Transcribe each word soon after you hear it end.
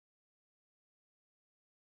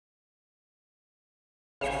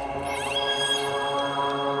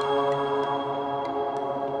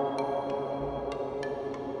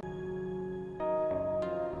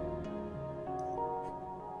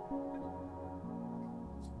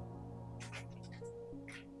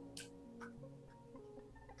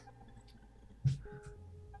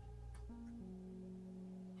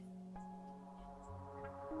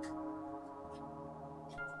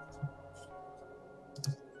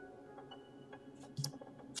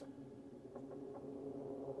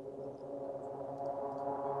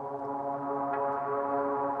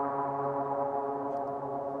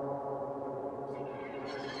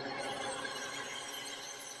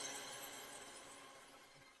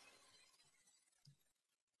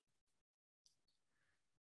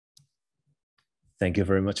Thank you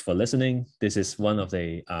very much for listening. This is one of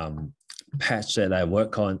the patch that I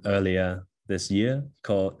worked on earlier this year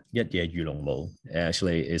called 一夜魚龍舞.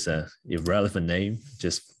 Actually, it's a irrelevant name.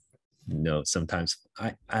 Just sometimes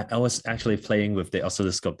I was actually playing with the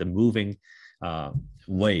oscilloscope, the moving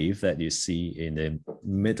wave that you see in the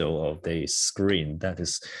middle of the screen. That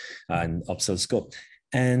is an oscilloscope.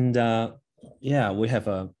 And yeah, we have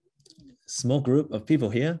a small group of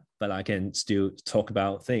people here, but I can still talk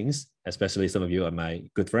about things, especially some of you are my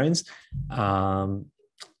good friends.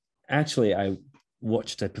 Actually, I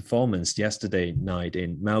watched a performance yesterday night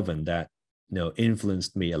in Melbourne that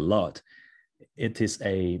influenced me a lot. It is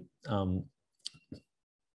a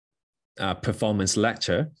performance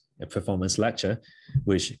lecture,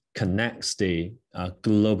 which connects the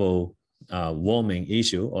global warming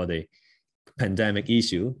issue or the pandemic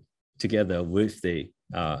issue together with the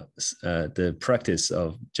practice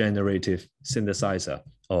of generative synthesizer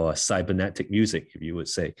or cybernetic music, if you would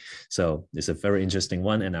say. So it's a very interesting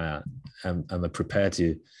one, and I'm prepared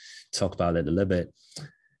to talk about it a little bit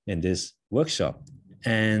in this workshop.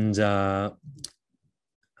 And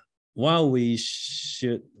while we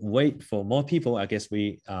should wait for more people, I guess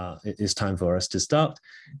it is time for us to start.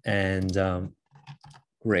 And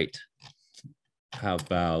great. How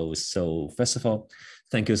about, so first of all,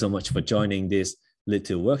 thank you so much for joining this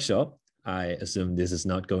little workshop. I assume this is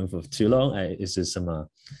not going for too long. It's just some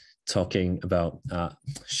talking about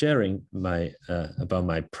sharing about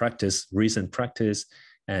my practice, recent practice,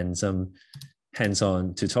 and some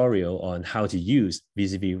hands-on tutorial on how to use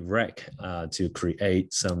VCV Rack to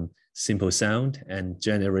create some simple sound and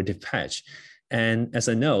generative patch. And as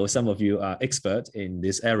I know, some of you are expert in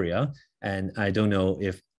this area, and I don't know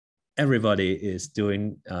if everybody is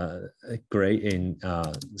doing great in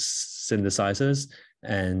synthesizers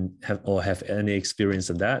and have any experience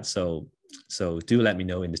of that. So do let me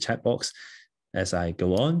know in the chat box as I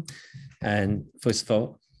go on. And first of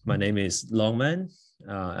all, my name is Longman.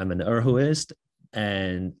 I'm an erhuist,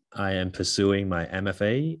 and I am pursuing my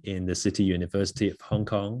MFA in the City University of Hong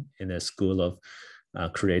Kong in the School of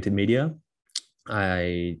Creative Media.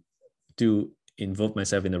 I do involve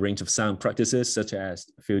myself in a range of sound practices such as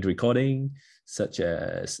field recording, such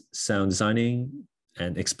as sound designing,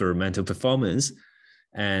 and experimental performance.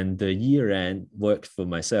 And the year-end work for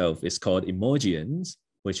myself is called Emojians,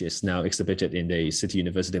 which is now exhibited in the City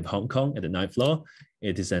University of Hong Kong at the 9th floor.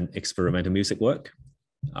 It is an experimental music work.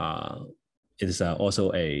 It is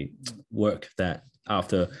also a work that,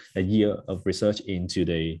 after a year of research into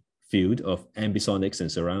the field of ambisonics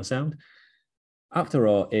and surround sound, after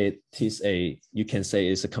all, it is you can say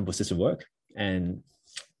it's a composition work, and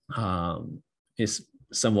it's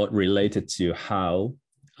somewhat related to how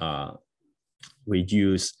we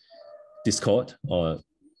use Discord or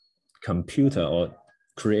computer or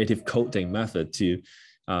creative coding method to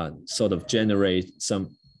sort of generate some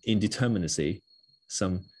indeterminacy,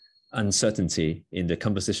 some uncertainty in the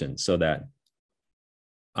composition, so that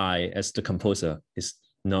I, as the composer, is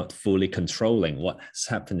not fully controlling what's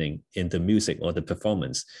happening in the music or the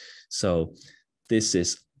performance. So this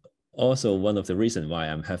is also one of the reasons why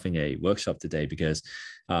I'm having a workshop today, because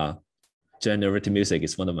generative music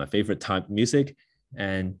is one of my favorite type of music.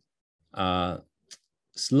 And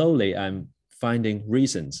slowly I'm finding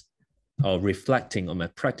reasons or reflecting on my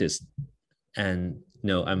practice. And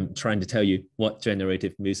I'm trying to tell you what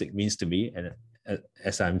generative music means to me. And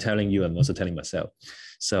as I'm telling you, I'm also telling myself.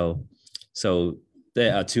 So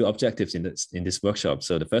there are two objectives in this workshop.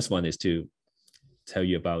 So the first one is to tell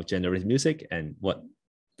you about generative music and what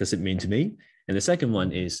does it mean to me. And the second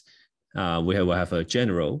one is we will have a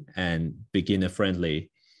general and beginner-friendly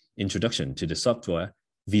introduction to the software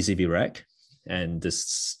VCV Rack and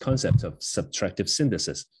this concept of subtractive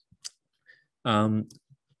synthesis.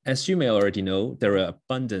 As you may already know, there are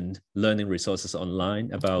abundant learning resources online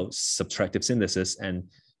about subtractive synthesis and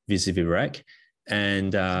VCV Rack.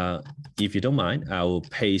 And if you don't mind, I will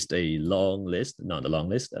paste a long list, not a long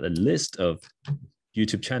list, a list of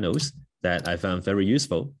YouTube channels that I found very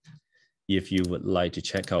useful. If you would like to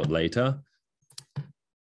check out later.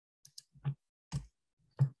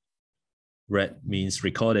 Red means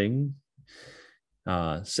recording.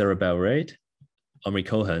 Sarah Bell Reid, Omri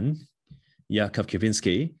Cohen, Jakub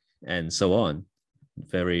Kubinski, and so on.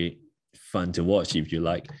 Very fun to watch if you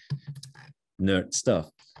like nerd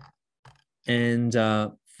stuff. And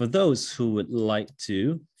for those who would like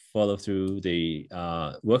to follow through the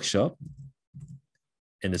workshop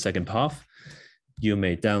in the second path, you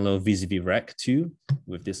may download VCV Rack 2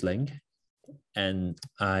 with this link. And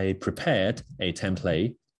I prepared a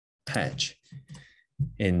template patch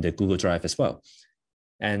in the Google Drive as well.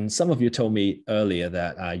 And some of you told me earlier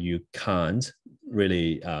that you can't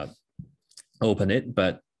really open it,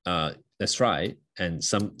 but let's try it. And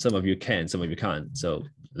some of you can, some of you can't. So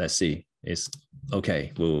let's see. It's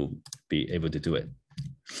okay. We'll be able to do it.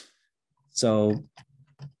 So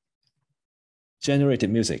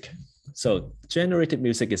generated music. So generated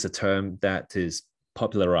music is a term that is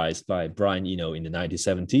popularized by Brian Eno in the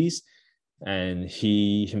 1970s. And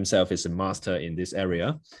he himself is a master in this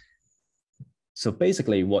area. So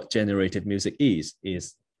basically what generated music is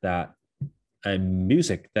that a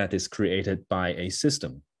music that is created by a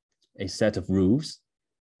system, a set of rules,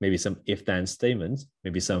 maybe some if-then statements,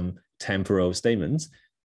 maybe some temporal statements.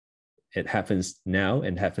 It happens now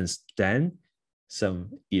and happens then, some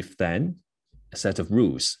if-then, a set of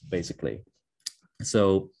rules, basically.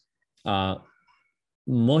 So modular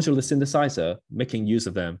synthesizer, making use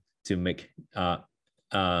of them to make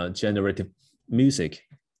generative music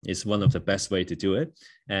is one of the best way to do it.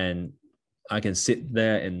 And I can sit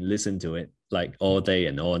there and listen to it like all day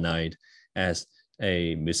and all night. As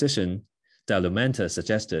a musician, Dalumenta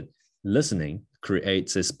suggested, listening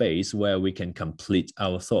creates a space where we can complete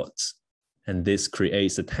our thoughts. And this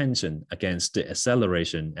creates a tension against the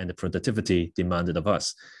acceleration and the productivity demanded of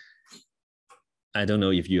us. I don't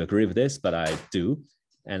know if you agree with this, but I do.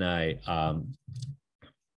 And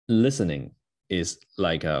listening is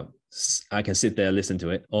like I can sit there, listen to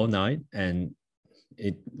it all night, and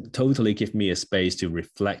it totally gives me a space to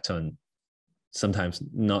reflect on sometimes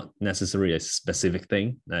not necessarily a specific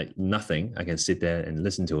thing, like nothing. I can sit there and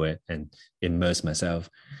listen to it and immerse myself.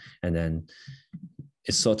 And then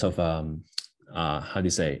it's sort of, how do you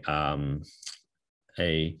say,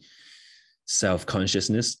 a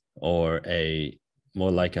self-consciousness, or a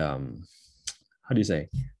more like, how do you say,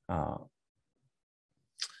 a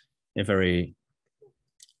very,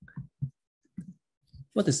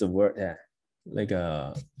 what is the word? Yeah, like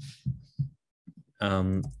oh,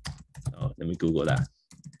 let me Google that.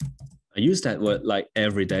 I use that word like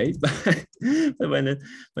every day, but when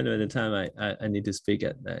the time I need to speak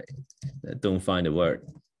it, I don't find the word.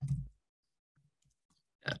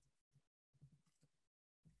 Yeah.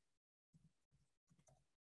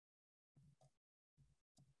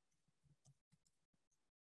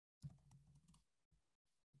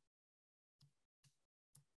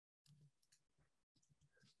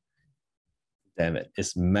 Damn it,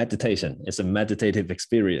 it's meditation. It's a meditative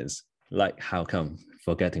experience. Like, how come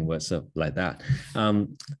forgetting words up like that?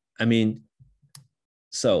 I mean,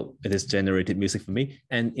 so it is generated music for me.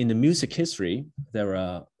 And in the music history, there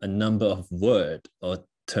are a number of words or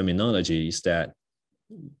terminologies that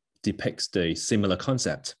depicts the similar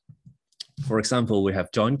concept. For example, we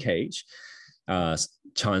have John Cage,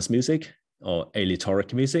 chance music or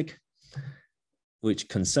aleatoric music, which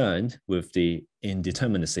concerned with the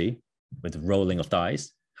indeterminacy, with the rolling of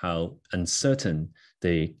dice, how uncertain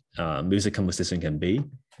the music composition can be.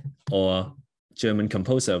 Or German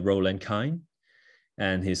composer Roland Kine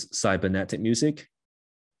and his cybernetic music,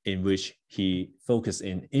 in which he focused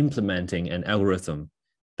in implementing an algorithm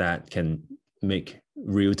that can make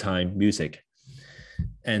real-time music.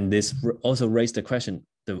 And this also raised the question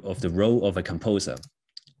of the role of a composer,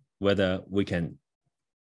 whether we can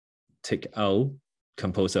take out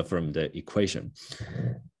composer from the equation.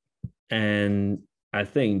 And I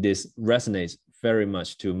think this resonates very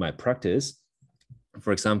much to my practice.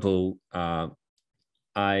 For example,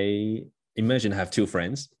 I imagine I have two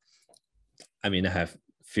friends. I mean, I have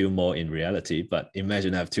few more in reality, but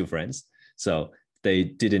imagine I have two friends. So they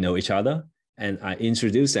didn't know each other, and I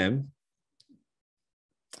introduce them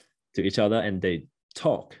to each other, and they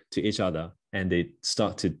talk to each other, and they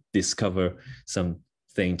start to discover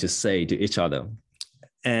something to say to each other.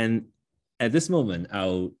 And at this moment,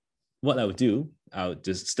 what I'll do, I'll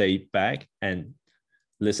just stay back and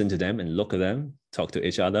listen to them and look at them, talk to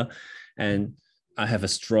each other. And I have a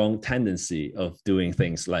strong tendency of doing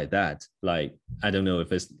things like that. Like, I don't know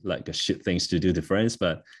if it's like a shit things to do to friends,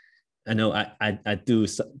 but I know I do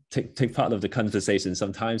take part of the conversation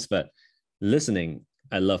sometimes, but listening,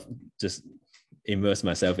 I love just immerse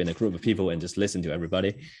myself in a group of people and just listen to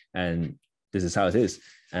everybody. And this is how it is.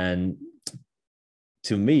 And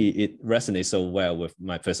to me, it resonates so well with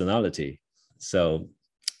my personality. So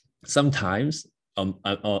sometimes, or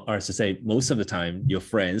I should say, most of the time, your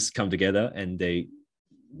friends come together and they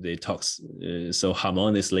talk so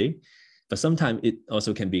harmoniously. But sometimes it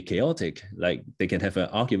also can be chaotic, like they can have an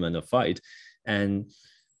argument or fight. And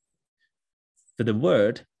for the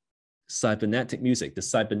word cybernetic music, the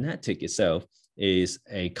cybernetic itself is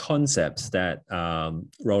a concept that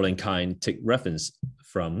Roland Kine took reference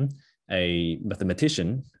from a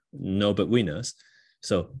mathematician, Norbert Wieners.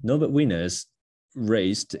 So Norbert Wieners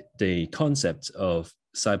raised the concept of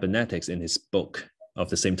cybernetics in his book of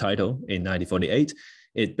the same title in 1948.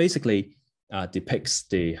 It basically depicts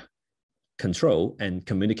the control and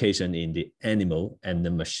communication in the animal and the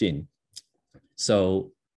machine.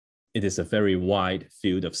 So it is a very wide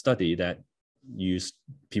field of study that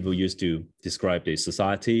people use to describe the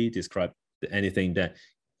society, describe anything that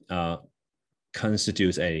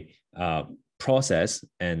constitutes a process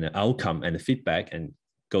and outcome and feedback and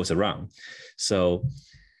goes around. So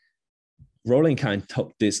Roland Kine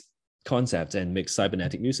took this concept and makes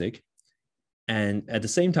cybernetic music. And at the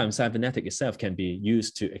same time, cybernetic itself can be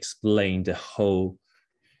used to explain the whole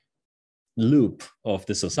loop of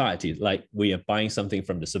the society. Like, we are buying something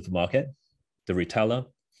from the supermarket, the retailer.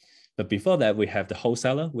 But before that, we have the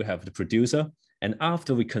wholesaler, we have the producer. And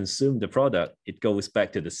after we consume the product, it goes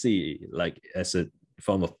back to the sea, like as a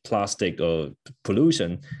form of plastic or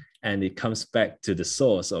pollution, and it comes back to the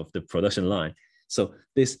source of the production line. So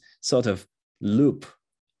this sort of loop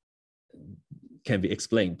can be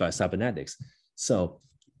explained by cybernetics. So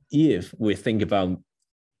if we think about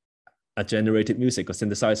a generated music or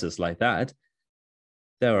synthesizers like that,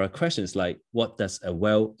 there are questions like, what does a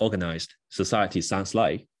well-organized society sounds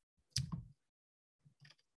like?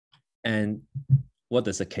 And what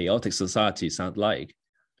does a chaotic society sound like?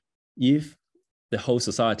 If the whole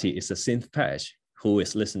society is a synth patch, who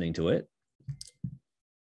is listening to it?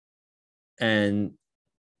 And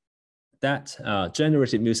that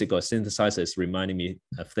generated music or synthesizer is reminding me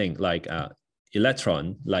of things like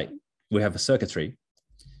electron, like we have a circuitry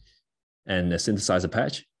and a synthesizer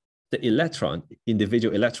patch. The electron,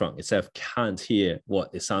 individual electron itself, can't hear what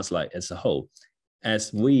it sounds like as a whole.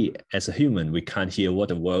 As a human, we can't hear what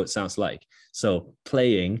the world sounds like. So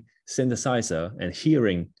playing synthesizer and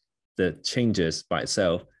hearing the changes by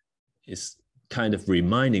itself is kind of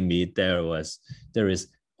reminding me there is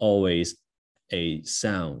always a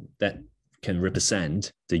sound that can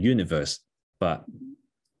represent the universe. But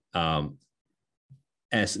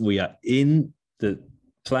as we are in the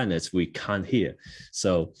planets, we can't hear.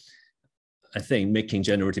 So I think making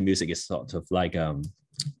generative music is sort of like a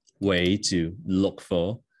way to look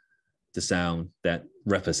for the sound that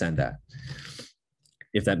represent that,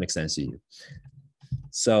 if that makes sense to you.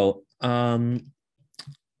 So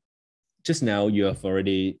just now you have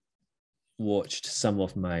already watched some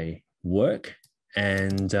of my work,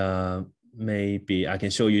 and maybe I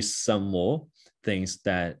can show you some more things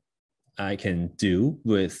that I can do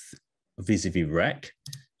with VCV Rack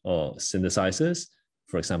or synthesizers.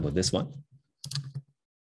 For example, this one.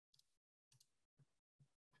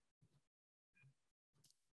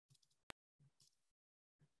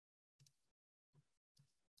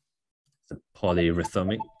 The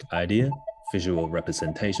polyrhythmic idea, visual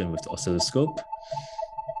representation with the oscilloscope.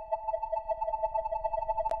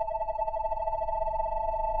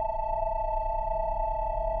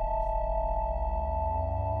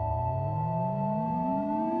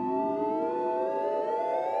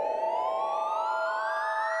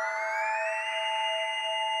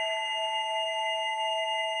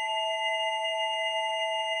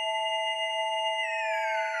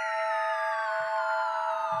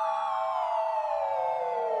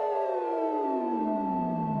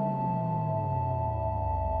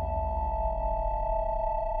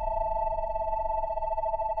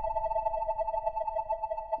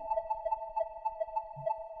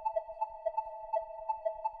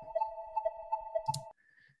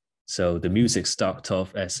 So the music started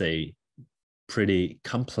off as a pretty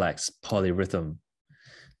complex polyrhythm,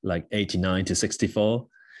 like 89 to 64.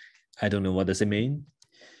 I don't know what does it mean.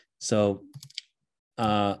 So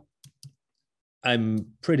I'm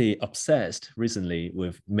pretty obsessed recently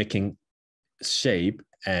with making shape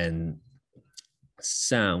and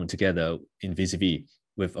sound together in VCV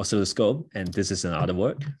with oscilloscope. And this is another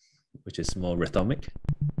work, which is more rhythmic.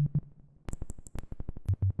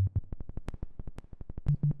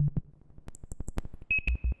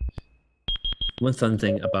 one fun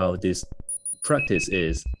thing about this practice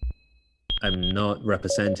is I'm not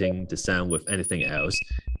representing the sound with anything else,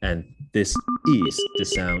 and this is the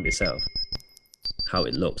sound itself, how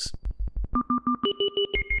it looks.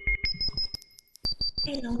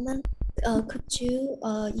 Hey, Longman, could you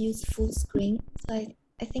use full screen? So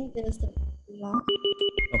I think there's a lot.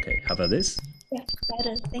 Okay, how about this? Yeah,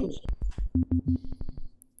 better. Thank you.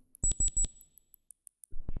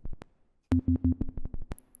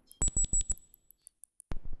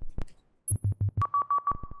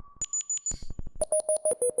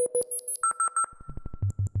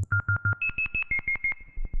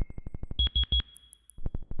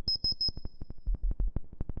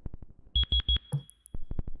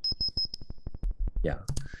 Yeah,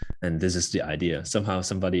 and this is the idea. Somehow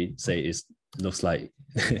somebody say it looks like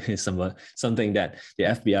something that the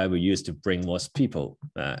FBI will use to bring more people.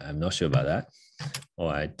 I'm not sure about that,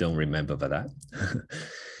 or I don't remember about that.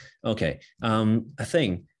 Okay, I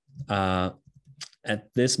think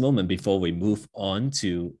at this moment, before we move on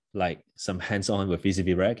to like some hands-on with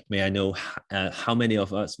VCV Rack, may I know how many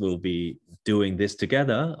of us will be doing this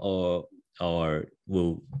together, or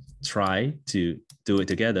will try to do it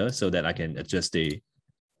together so that I can adjust the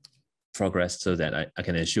progress so that I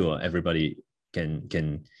can ensure everybody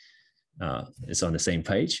can is on the same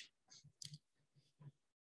page.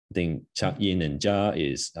 I think Chuck Yin and Ja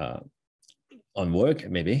is on work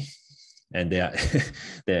maybe, and they are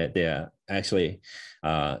they are actually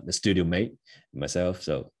the studio mate, myself,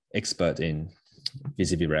 so expert in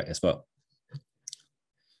VCV Rack as well.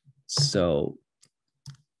 So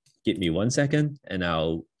give me 1 second and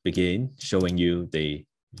I'll begin showing you the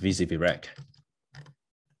VCV Rack.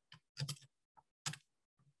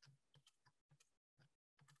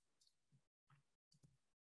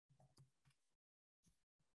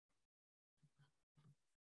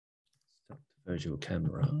 Start the virtual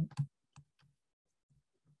camera.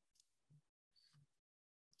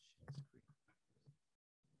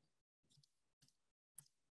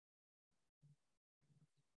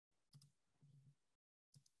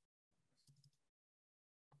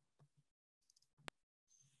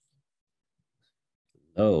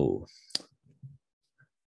 Oh,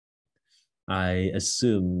 I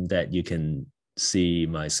assume that you can see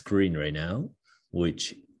my screen right now,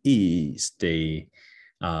 which is the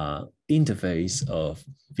interface of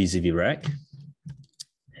VCV Rack.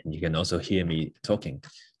 And you can also hear me talking.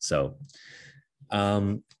 So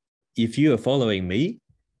if you are following me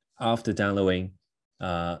after downloading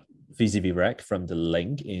VCV Rack from the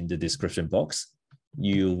link in the description box,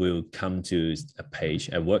 you will come to a page,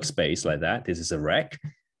 a workspace like that. This is a rack,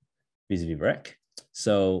 VCV Rack.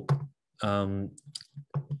 So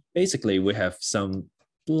basically we have some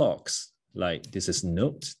blocks, like this is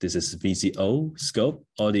note, this is VCO, scope,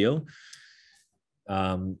 audio.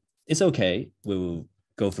 It's okay, we will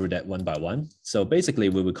go through that one by one. So basically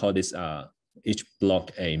we will call this each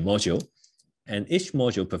block a module, and each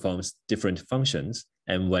module performs different functions,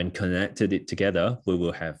 and when connected it together, we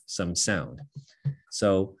will have some sound.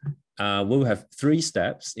 So we will have 3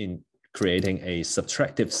 steps in creating a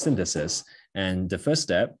subtractive synthesis, and the first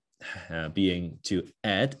step being to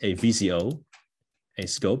add a VCO, a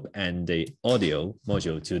scope, and the audio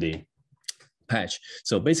module to the patch.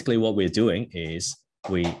 So basically what we're doing is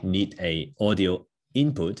we need a audio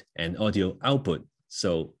input and audio output.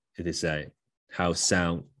 So it is how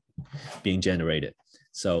sound being generated.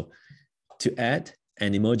 So to add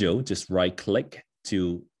any module, just right click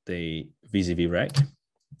to the VCV Rack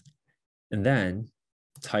and then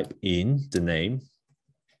type in the name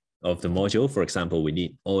of the module. For example, we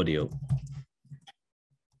need audio.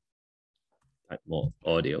 Type more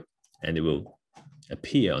audio and it will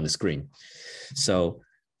appear on the screen. So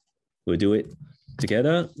we'll do it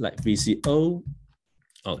together like VCO.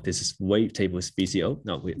 Oh, this is wavetables VCO.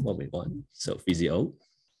 No, what we want. So VCO.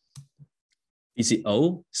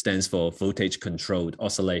 VCO stands for voltage controlled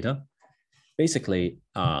oscillator. Basically,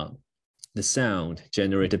 the sound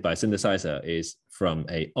generated by synthesizer is from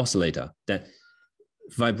an oscillator that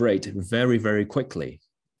vibrate very, very quickly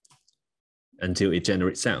until it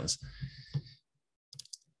generates sounds.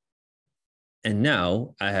 And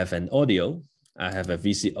now I have an audio, I have a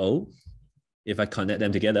VCO. If I connect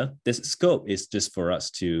them together, this scope is just for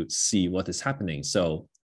us to see what is happening. So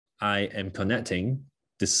I am connecting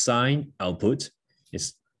the sine output,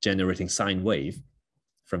 is generating sine wave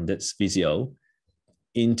from this VCO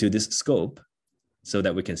into this scope so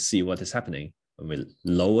that we can see what is happening. When we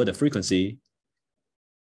lower the frequency,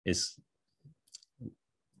 is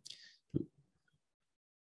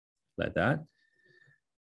like that.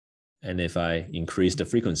 And if I increase the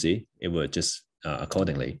frequency, it will just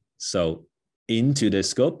accordingly. So into the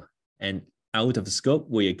scope and out of the scope,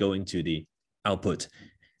 we are going to the output.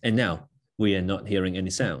 And now we are not hearing any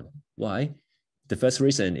sound. Why? The first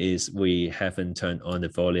reason is we haven't turned on the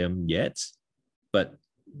volume yet, but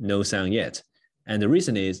no sound yet. And the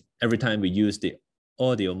reason is every time we use the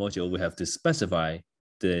audio module, we have to specify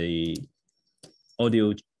the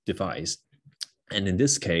audio device. And in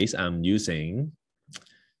this case, I'm using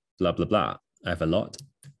blah, blah, blah. I have a lot.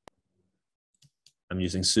 I'm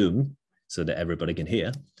using Zoom so that everybody can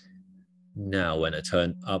hear. Now, when I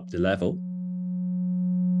turn up the level,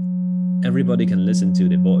 everybody can listen to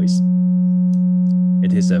the voice.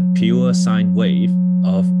 It is a pure sine wave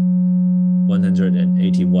of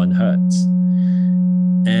 181 Hertz.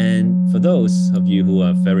 And for those of you who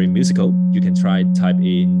are very musical, you can try type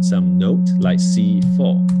in some note like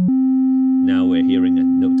C4. Now we're hearing a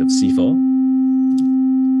note of C4.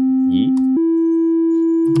 E,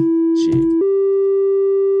 G.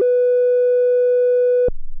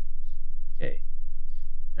 Okay,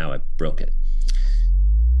 now I broke it.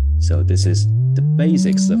 So this is the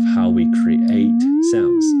basics of how we create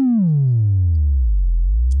sounds.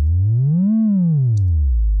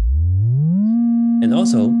 And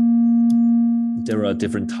also, there are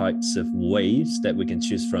different types of waves that we can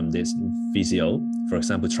choose from this VCO. For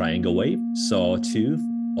example, triangle wave, sawtooth,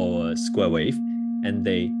 or square wave, and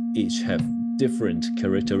they each have different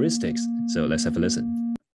characteristics. So let's have a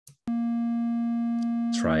listen.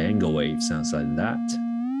 Triangle wave sounds like that.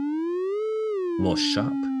 More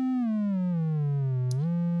sharp.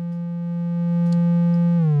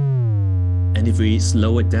 And if we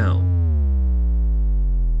slow it down,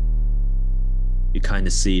 you kind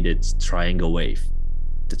of see the triangle wave.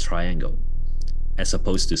 The triangle, as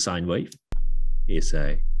opposed to sine wave, is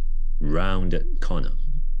a rounded corner.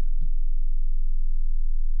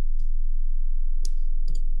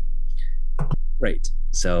 Great.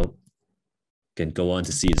 So can go on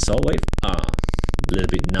to see the saw wave. A little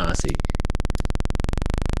bit nasty.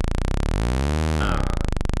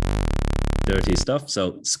 Dirty stuff.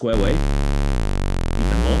 So square wave,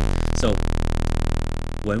 even more. So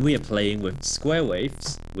when we are playing with square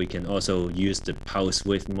waves, we can also use the pulse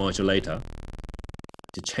width modulator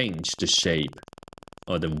to change the shape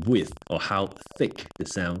or the width or how thick the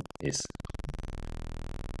sound is.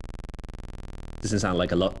 Doesn't sound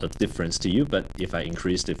like a lot of difference to you, but if I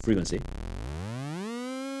increase the frequency,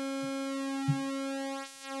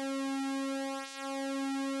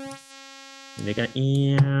 they can,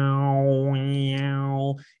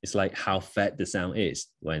 it's like how fat the sound is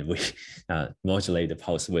when we modulate the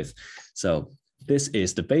pulse width. So this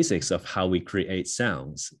is the basics of how we create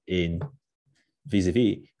sounds in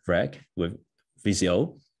VCV Rack with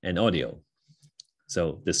VCO and audio.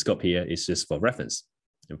 So the scope here is just for reference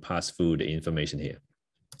and pass through the information here.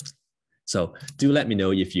 So do let me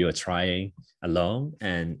know if you are trying along,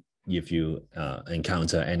 and if you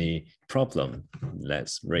encounter any problem,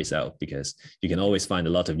 let's raise out, because you can always find a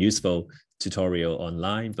lot of useful tutorial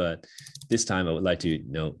online. But this time I would like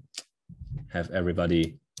to have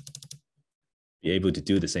everybody be able to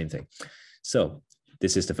do the same thing. So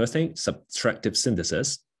this is the first thing, subtractive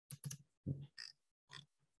synthesis.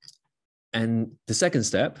 And the second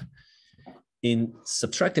step, in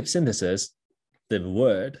subtractive synthesis, the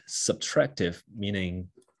word subtractive meaning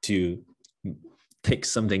to take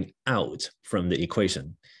something out from the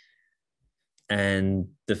equation. And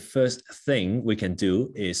the first thing we can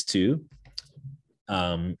do is to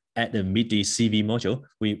add the MIDI CV module.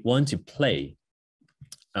 We want to play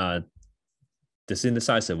the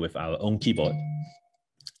synthesizer with our own keyboard.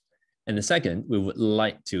 And the second, we would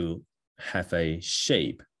like to have a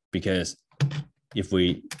shape, because if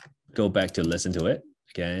we go back to listen to it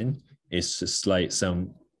again, it's just like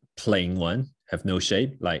some plain one, have no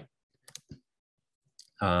shape. Like,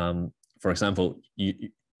 for example,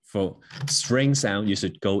 for string sound, you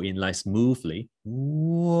should go in like smoothly.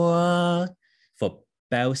 For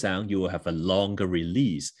bell sound, you will have a longer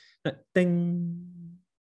release. Ding.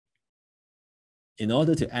 In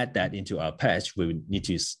order to add that into our patch, we need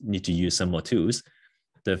to use some more tools.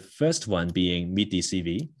 The first one being MIDI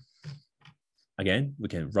CV. Again, we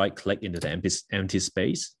can right-click into the empty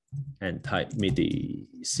space and type MIDI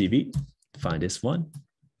CV. Find this one.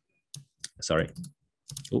 Sorry.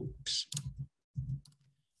 Oops.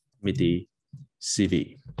 MIDI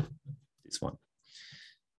CV. This one.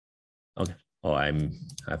 Okay. Oh,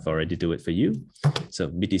 I've already do it for you. So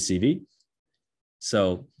MIDI CV.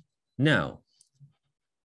 So now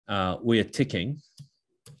we are taking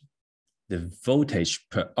the voltage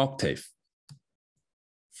per octave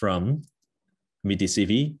from MIDI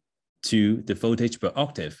CV to the voltage per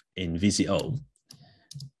octave in VCO.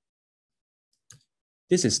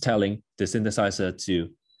 This is telling the synthesizer to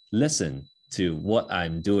listen to what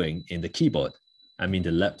I'm doing in the keyboard. I mean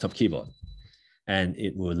the laptop keyboard. And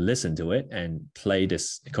it will listen to it and play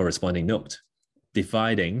this corresponding note,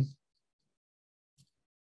 dividing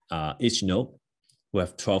each note, we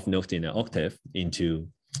have 12 notes in an octave, into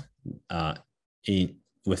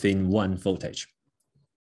within one voltage.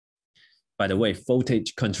 By the way,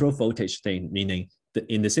 voltage, control voltage thing, meaning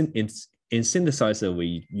in synthesizer,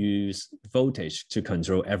 we use voltage to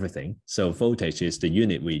control everything. So voltage is the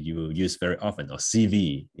unit you will use very often, or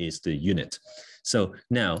CV is the unit. So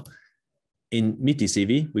now in MIDI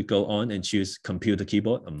CV, we go on and choose computer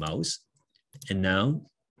keyboard or mouse. And now,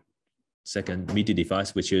 second MIDI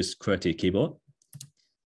device, we choose QWERTY keyboard.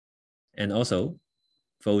 And also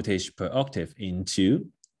voltage per octave into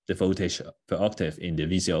the voltage per octave in the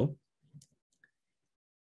VCO.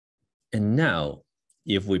 And now,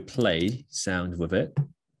 if we play sound with it,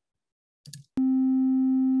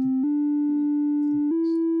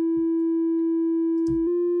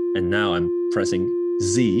 and now I'm pressing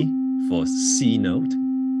Z for C note,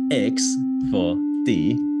 X for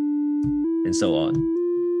D, and so on.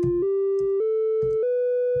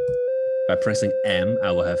 By pressing M,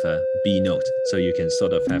 I will have a B note. So you can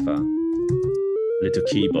sort of have a little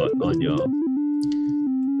keyboard on your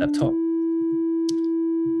laptop.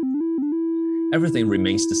 Everything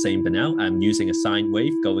remains the same, but now I'm using a sine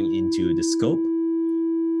wave going into the scope.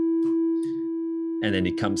 And then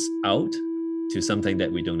it comes out to something that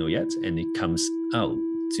we don't know yet, and it comes out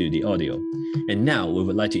to the audio. And now we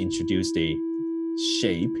would like to introduce the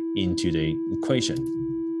shape into the equation.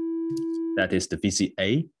 That is the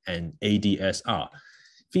VCA and ADSR.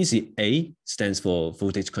 VCA stands for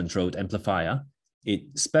voltage controlled amplifier.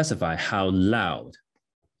 It specifies how loud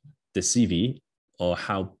the CV or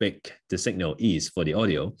how big the signal is for the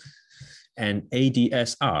audio. And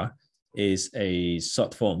ADSR is a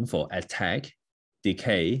short form for attack,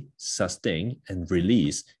 decay, sustain, and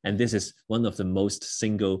release. And this is one of the most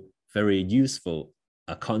very useful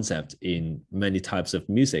concept in many types of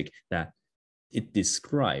music, that it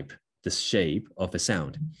describes the shape of a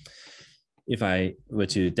sound. If I were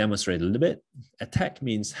to demonstrate a little bit, attack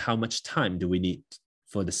means how much time do we need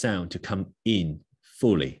for the sound to come in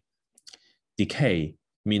fully. Decay,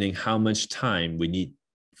 meaning how much time we need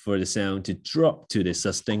for the sound to drop to the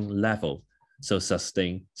sustain level. So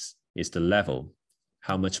sustain is the level,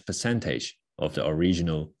 how much percentage of the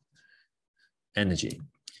original energy.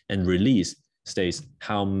 And release states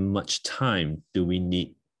how much time do we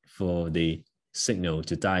need for the signal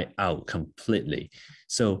to die out completely.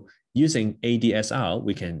 So using ADSR,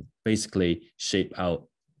 we can basically shape out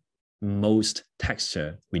most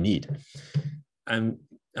texture we need. I'm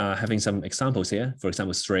having some examples here. For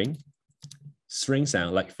example, string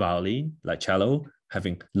sound like violin, like cello,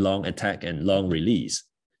 having long attack and long release.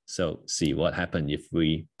 So see what happens if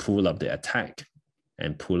we pull up the attack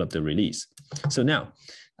and pull up the release. So now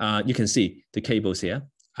you can see the cables here.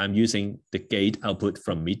 I'm using the gate output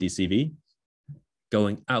from MIDI CV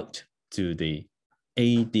going out to the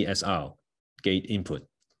ADSR gate input.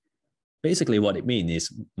 Basically what it means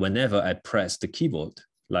is whenever I press the keyboard,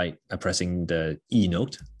 like I'm pressing the E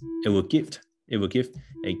note, it will give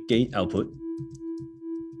a gate output,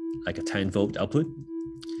 like a 10-volt output,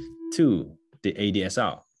 to the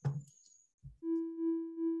ADSR.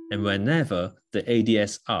 And whenever the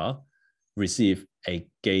ADSR receives a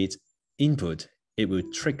gate input, it will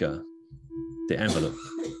trigger the envelope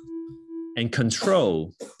and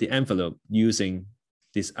control the envelope using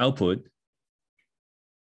this output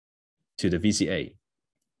to the VCA.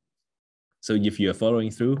 So if you are following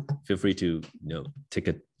through, feel free to take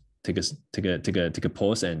a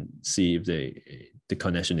pause and see if the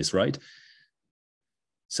connection is right.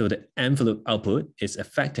 So the envelope output is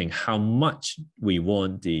affecting how much we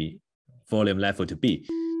want the volume level to be.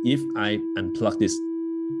 If I unplug this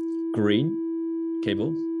green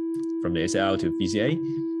cable from the SAR to VCA,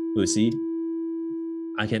 we'll see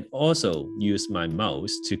I can also use my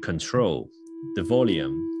mouse to control the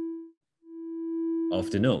volume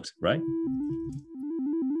of the note, right?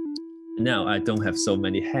 Now I don't have so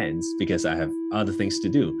many hands because I have other things to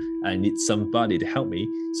do. I need somebody to help me.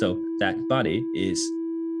 So that body is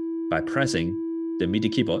by pressing the MIDI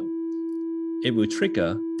keyboard, it will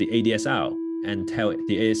trigger the ADSR and tell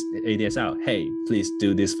the ADSR, hey, please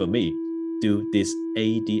do this for me. Do this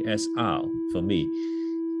ADSR for me.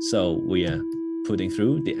 So we are putting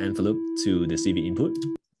through the envelope to the CV input.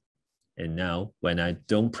 And now when I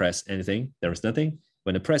don't press anything, there is nothing.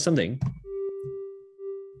 When I press something,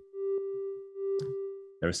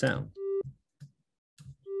 there is sound.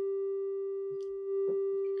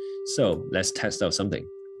 So let's test out something.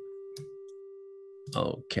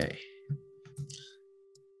 Okay.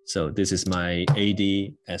 So this is my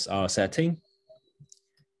ADSR setting.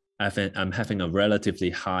 I'm having a relatively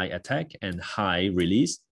high attack and high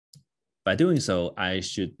release. By doing so, I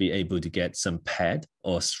should be able to get some pad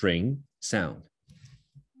or string sound.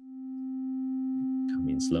 Come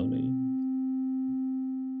in slowly.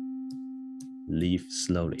 Leave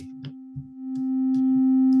slowly.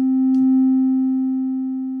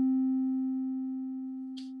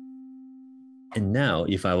 And now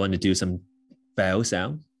if I want to do some bell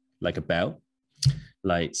sound, like a bell,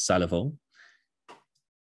 like xylophone,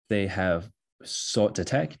 they have short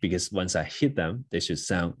attack because once I hit them, they should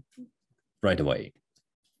sound right away.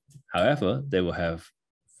 However, they will have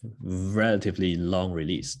relatively long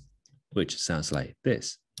release, which sounds like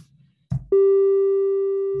this.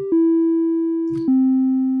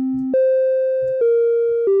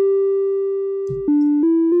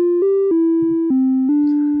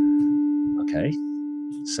 Okay,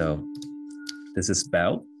 so this is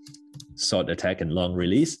bell, short attack and long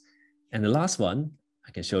release. And the last one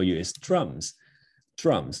I can show you is drums.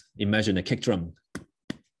 Drums, imagine a kick drum.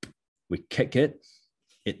 We kick it,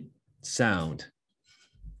 it sounds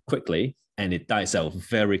quickly and it dies out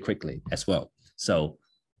very quickly as well. So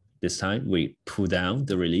this time we pull down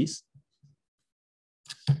the release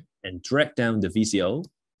and drag down the VCO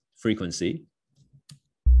frequency.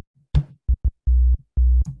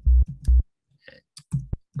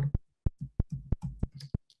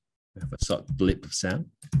 We have a short blip of sound.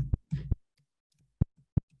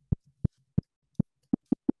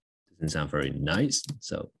 Doesn't sound very nice,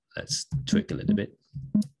 so let's tweak a little bit.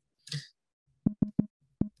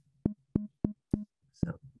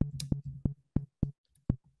 So,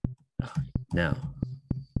 now,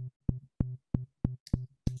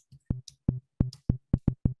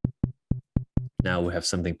 we have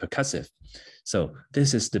something percussive. So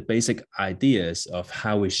this is the basic ideas of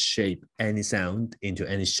how we shape any sound into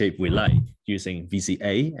any shape we like using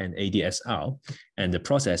VCA and ADSR. And the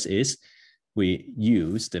process is we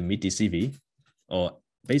use the MIDI CV, or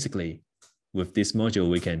basically with this module,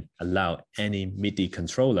 we can allow any MIDI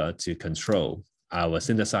controller to control our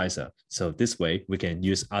synthesizer. So this way we can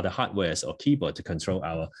use other hardwares or keyboard to control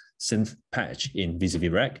our synth patch in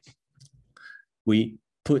VCV Rack. We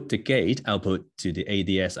put the gate output to the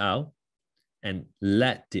ADSR and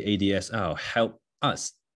let the ADSR help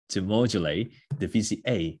us to modulate the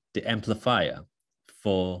VCA, the amplifier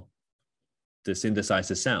for the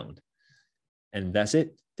synthesizer sound. And that's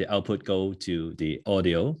it. The output go to the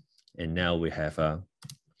audio. And now we have a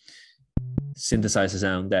synthesizer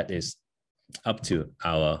sound that is up to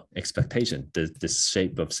our expectation, the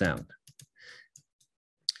shape of sound.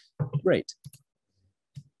 Great.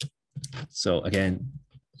 So again,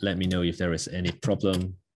 let me know if there is any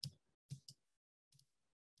problem.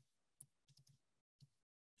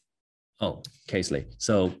 Oh, Casely.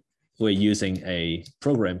 So we're using a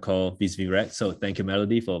program called VCV Rack. So thank you,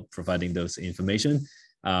 Melody, for providing those information.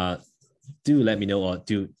 Do let me know, or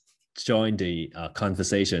do join the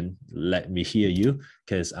conversation. Let me hear you,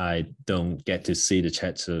 because I don't get to see the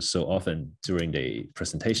chat so often during the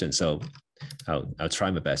presentation. So I'll try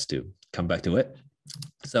my best to come back to it.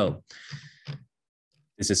 So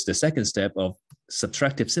this is the second step of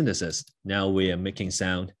subtractive synthesis. Now we are making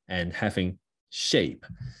sound and having shape.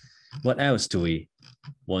 What else do we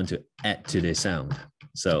want to add to the sound?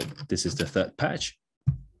 So this is the third patch.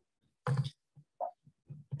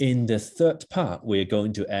 In the third part, we're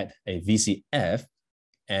going to add a VCF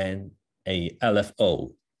and a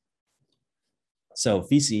LFO. So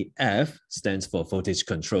VCF stands for voltage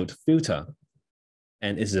controlled filter.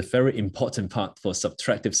 And it's a very important part for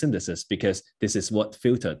subtractive synthesis, because this is what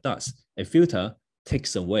filter does. A filter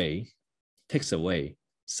takes away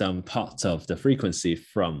some parts of the frequency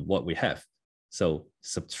from what we have. So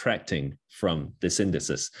subtracting from the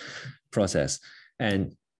synthesis process.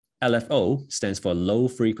 And LFO stands for low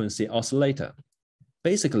frequency oscillator.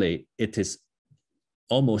 Basically, it is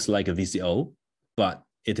almost like a VCO, but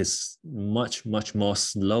it is much more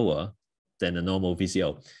slower than a normal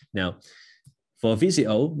VCO. Now, for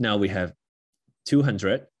VCO, now we have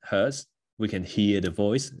 200 Hertz. We can hear the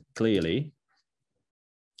voice clearly.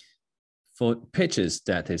 For pitches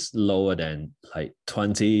that is lower than like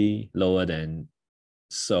 20, lower than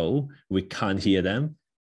so, we can't hear them.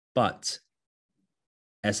 But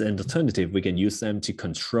as an alternative, we can use them to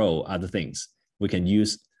control other things. We can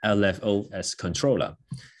use LFO as controller.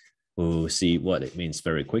 We'll see what it means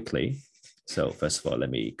very quickly. So first of all, let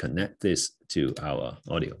me connect this to our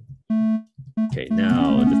audio. Okay,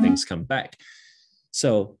 now the things come back.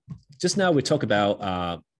 So just now we talked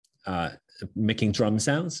about making drum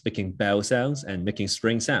sounds, making bell sounds, and making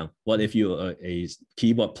string sound. What if you're a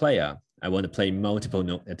keyboard player I want to play multiple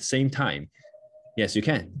notes at the same time. Yes, you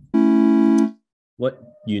can. What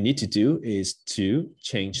you need to do is to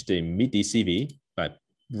change the MIDI CV by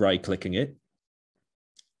right-clicking it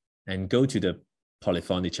and go to the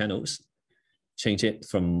polyphonic channels, change it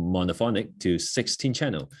from monophonic to 16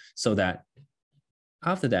 channel, so that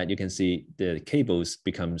after that, you can see the cables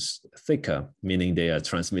becomes thicker, meaning they are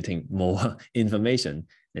transmitting more information.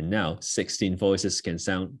 And now 16 voices can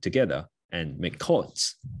sound together and make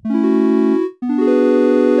chords.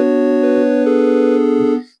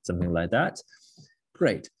 Something like that.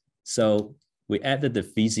 Great. So we added the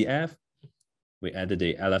VCF, we added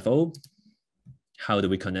the LFO. How do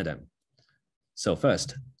we connect them? So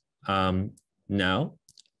first, now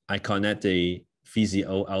I connect the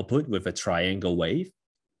VCO output with a triangle wave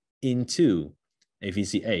into a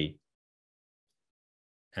VCA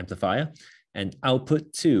amplifier and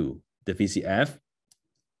output to the VCF,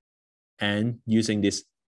 and using this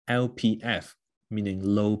LPF, meaning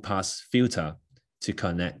low pass filter, to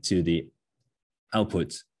connect to the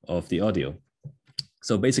output of the audio.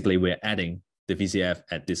 So basically we're adding the VCF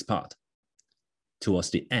at this part towards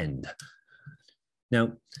the end.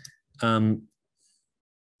 Now,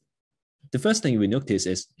 the first thing we notice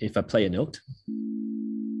is if I play a note,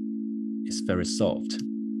 it's very soft.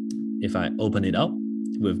 If I open it up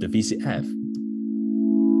with the VCF,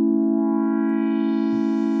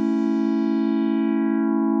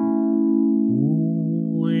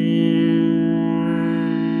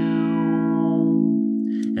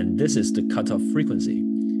 and this is the cutoff frequency.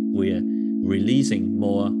 We're releasing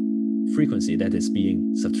more frequency that is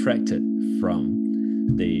being subtracted from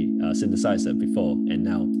the synthesizer before, and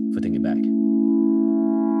now putting it back.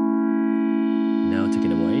 Now take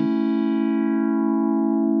it away.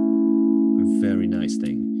 Very nice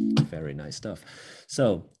thing, very nice stuff.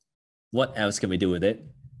 So what else can we do with it?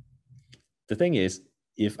 The thing is,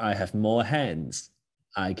 if I have more hands,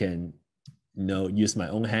 I can use my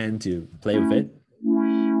own hand to play with it.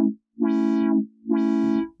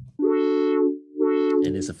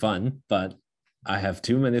 And it's fun, but I have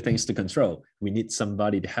too many things to control. We need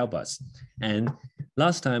somebody to help us. And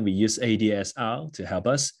last time we used ADSR to help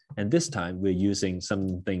us, and this time we're using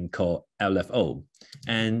something called LFO.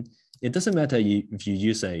 And it doesn't matter if you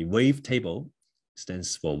use a wavetable,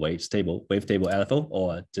 stands for wavetable LFO,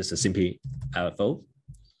 or just a simple LFO.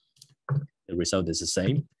 The result is the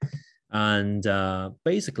same. And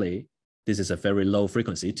basically, this is a very low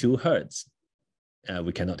frequency, 2 Hertz.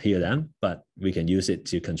 We cannot hear them, but we can use it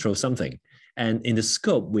to control something. And in the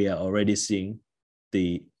scope, we are already seeing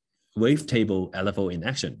the wavetable LFO in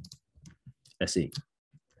action. Let's see.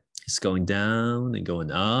 It's going down and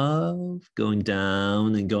going up, going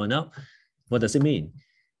down and going up. What does it mean?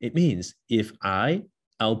 It means if I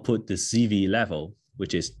output the CV level,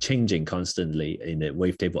 which is changing constantly in the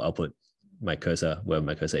wavetable output, my cursor, where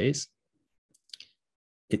my cursor is,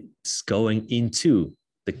 it's going into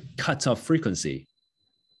the cutoff frequency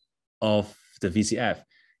of the VCF.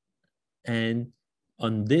 And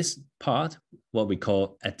on this part, what we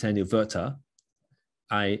call attenuator,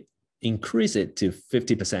 I increase it to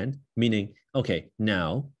 50%, meaning, okay,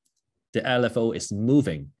 now the LFO is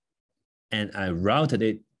moving, and I routed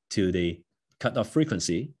it to the cutoff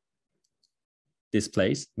frequency, this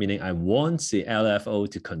place, meaning I want the LFO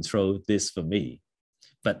to control this for me.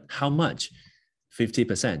 But how much?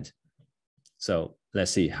 50%. So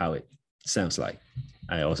let's see how it sounds like.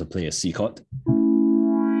 I also play a C chord.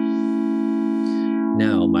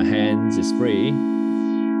 Now my hands is free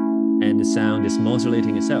and the sound is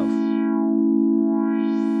modulating itself.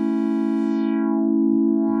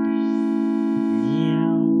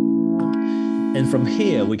 And from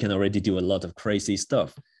here, we can already do a lot of crazy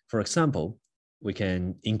stuff. For example, we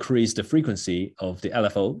can increase the frequency of the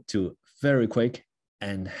LFO to very quick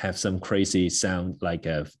and have some crazy sound like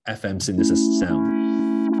a FM synthesis sound.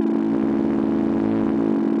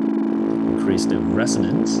 Increase the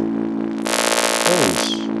resonance.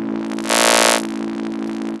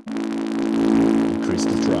 Increase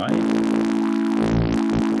the drive.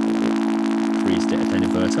 Increase the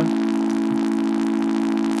attenuator.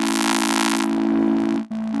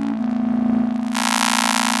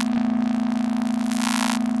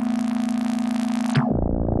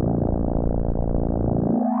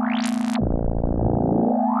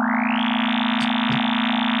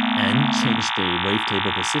 And change the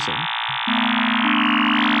wavetable position.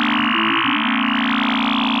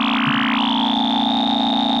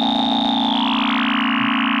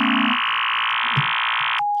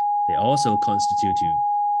 They also constitute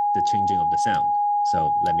the changing of the sound.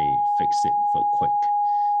 So let me fix it for quick.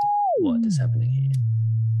 What is happening here?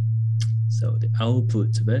 So the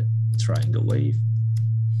output of it, triangle wave.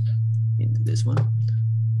 this one.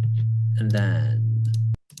 And then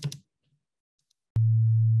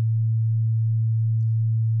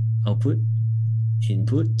output,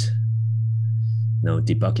 input. Now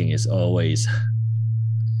debugging is always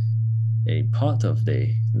a part of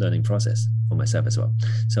the learning process for myself as well.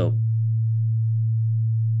 So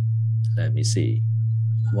let me see.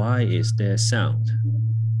 Why is there sound?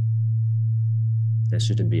 There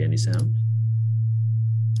shouldn't be any sound.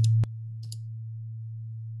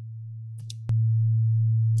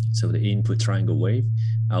 So the input triangle wave,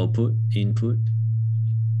 output, input.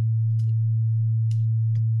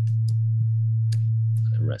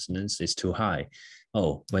 Resonance is too high.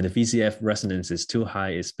 Oh, when the VCF resonance is too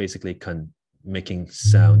high, it's basically making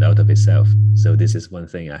sound out of itself. So this is one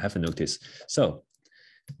thing I haven't noticed. So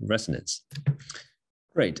resonance.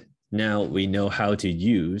 Great. Now we know how to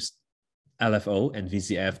use LFO and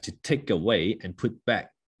VCF to take away and put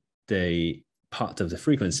back the part of the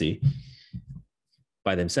frequency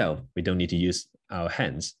by themselves. We don't need to use our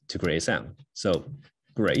hands to create sound. So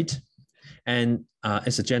great. And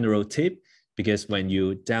as a general tip, because when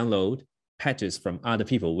you download patches from other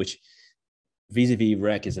people, which VCV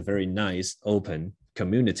Rack is a very nice open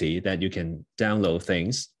community that you can download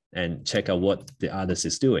things and check out what the others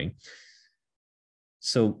is doing.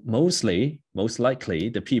 So most likely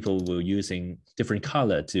the people will using different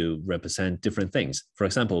color to represent different things. For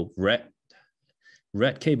example, red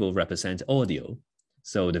cable represents audio.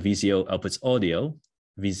 So the VCO outputs audio,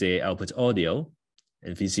 VCA outputs audio,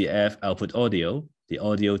 and VCF output audio, the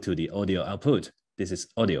audio to the audio output. This is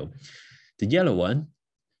audio. The yellow one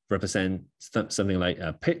represents something like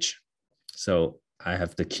a pitch. So I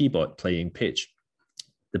have the keyboard playing pitch.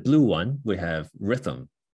 The blue one, we have rhythm.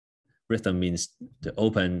 Rhythm means to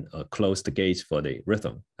open or close the gate for the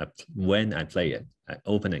rhythm. When I play it, I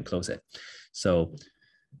open and close it. So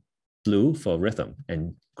blue for rhythm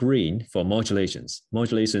and green for modulations.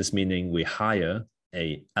 Modulations meaning we hire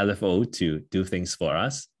a LFO to do things for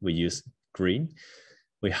us. We use green.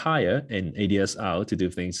 We hire an ADSR to do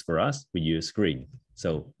things for us. We use green.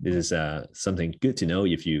 So this is something good to know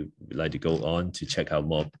if you would like to go on to check out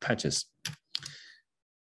more patches.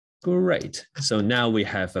 Great. So now we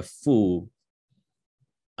have a full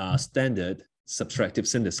standard subtractive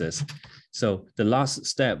synthesis. So the last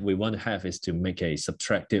step we want to have is to make a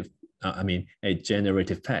subtractive, a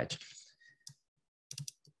generative patch.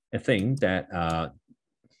 A thing that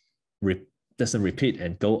doesn't repeat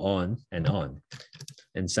and go on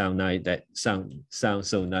and sound nice, that sounds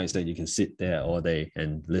so nice that you can sit there all day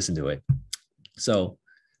and listen to it. So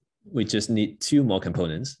we just need two more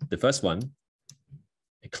components. The first one,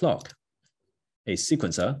 a clock, a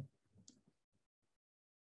sequencer,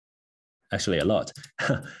 actually a lot,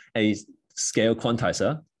 a scale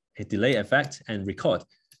quantizer, a delay effect, and record.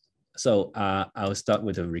 So I'll start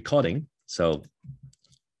with the recording. So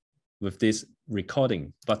with this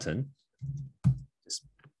recording button, just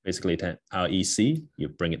basically REC, you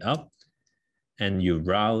bring it up and you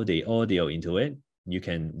route the audio into it. You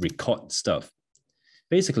can record stuff.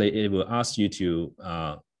 Basically, it will ask you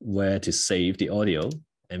to where to save the audio.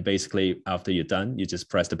 And basically, after you're done, you just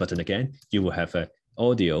press the button again. You will have an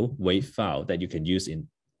audio wave file that you can use in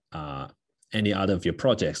any other of your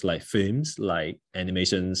projects, like films, like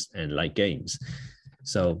animations, and like games.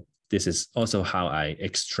 So this is also how I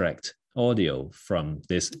extract audio from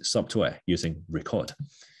this software using Record.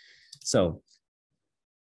 So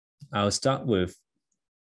I'll start with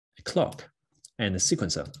a clock and a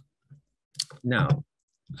sequencer. Now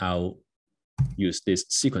I'll use this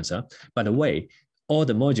sequencer. By the way, all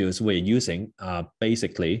the modules we're using are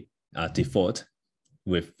basically default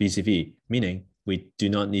with VCV, meaning we do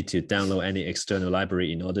not need to download any external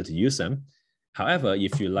library in order to use them. However,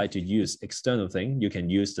 if you like to use external thing, you can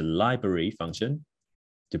use the library function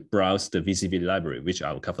to browse the VCV library, which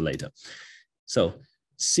I'll cover later. So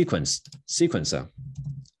sequencer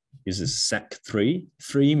uses sec3,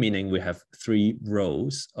 3 meaning we have 3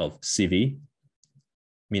 rows of CV,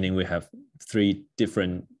 meaning we have 3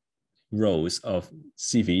 different rows of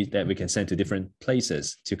CV that we can send to different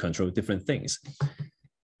places to control different things.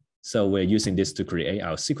 So we're using this to create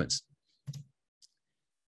our sequence.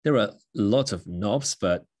 There are lots of knobs,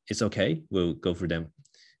 but it's okay. We'll go through them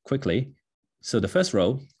quickly. So the first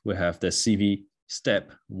row, we have the CV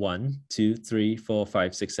step 1, 2, 3, 4,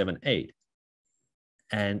 5, 6, 7, 8.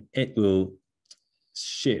 And it will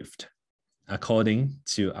shift according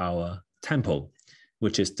to our tempo,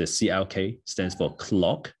 which is the CLK, stands for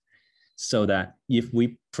clock. So that if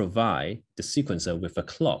we provide the sequencer with a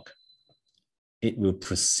clock, it will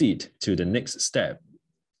proceed to the next step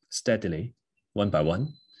steadily, one by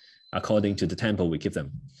one, according to the tempo we give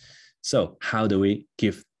them. So how do we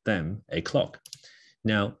give them a clock.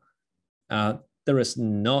 Now, there is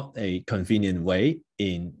not a convenient way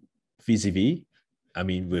in VCV, I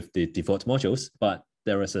mean, with the default modules, but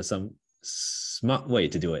there is some smart way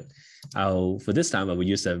to do it. For this time, I will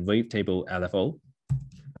use a wavetable LFO.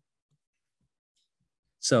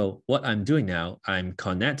 So what I'm doing now, I'm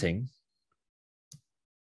connecting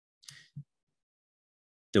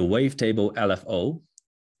the wavetable LFO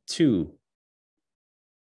to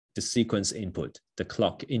the sequence input, the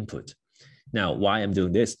clock input. Now, why I'm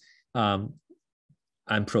doing this?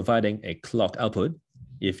 I'm providing a clock output.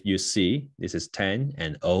 If you see, this is 10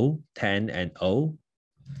 and O, 10 and O.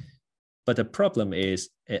 But the problem is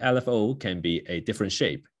a LFO can be a different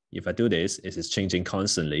shape. If I do this, it is changing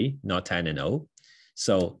constantly, not 10 and O.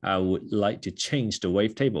 So I would like to change the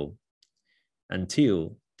wavetable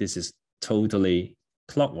until this is totally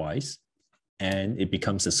clockwise and it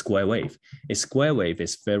becomes a square wave. A square wave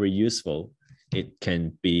is very useful. It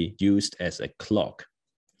can be used as a clock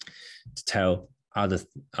to tell other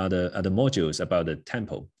modules about the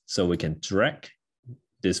tempo. So we can drag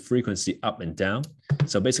this frequency up and down.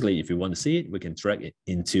 So basically, if you want to see it, we can drag it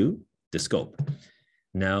into the scope.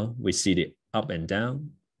 Now we see the up and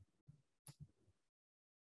down.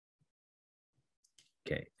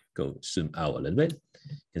 Okay, go zoom out a little bit.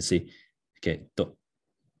 You can see, okay,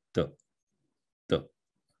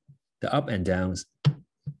 the up and downs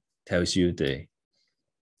tells you the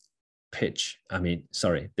pitch,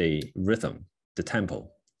 the rhythm, the tempo.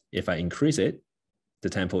 If I increase it, the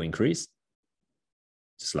tempo increase,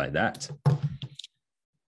 just like that.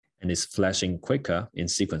 And it's flashing quicker in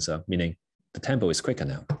sequencer, meaning the tempo is quicker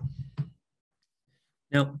now.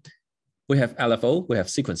 Now, we have LFO, we have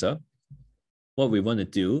sequencer. What we want to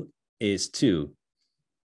do is to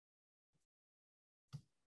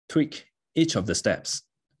tweak each of the steps,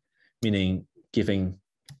 meaning giving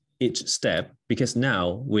each step, because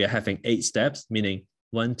now we are having 8 steps, meaning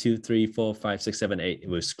 1, 2, 3, 4, 5, 6, 7, 8. It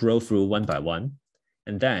will scroll through one by one,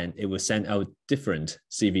 and then it will send out different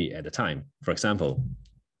CV at a time. For example,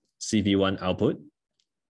 CV1 output,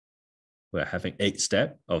 we're having 8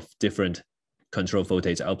 steps of different control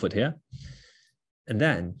voltage output here. And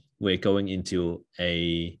then we're going into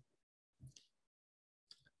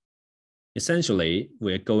essentially,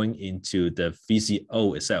 we're going into the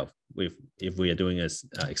VCO itself. If we are doing an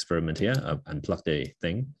experiment here, I'll unplug the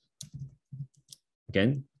thing.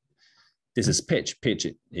 Again, this is pitch. Pitch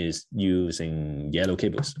is using yellow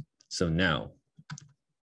cables. So now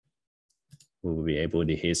we will be able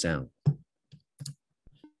to hear sound.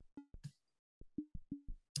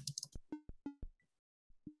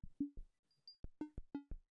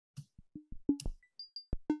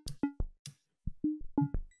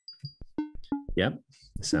 Yep,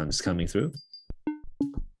 the sound is coming through.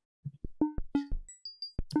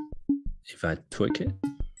 If I tweak it,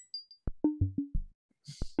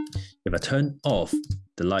 if I turn off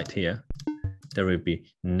the light here, there will be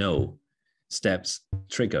no steps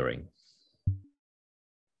triggering,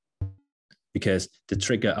 because the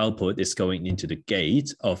trigger output is going into the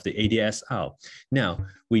gate of the ADS out. Now,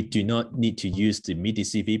 we do not need to use the MIDI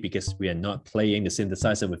CV because we are not playing the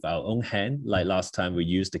synthesizer with our own hand like last time we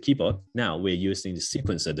used the keyboard. Now we're using the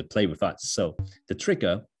sequencer to play with us. So the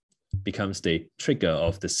trigger becomes the trigger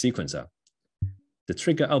of the sequencer. The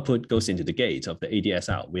trigger output goes into the gate of the ADS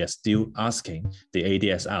out. We are still asking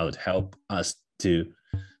the ADS out to help us to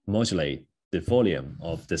modulate the volume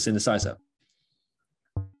of the synthesizer,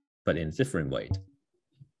 but in a different way.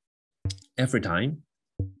 Every time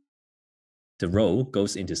the row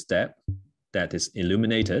goes into step that is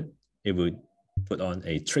illuminated, it would put on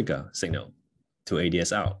a trigger signal to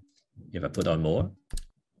ADS out. If I put on more,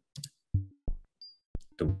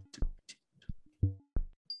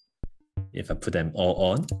 if I put them all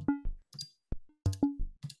on.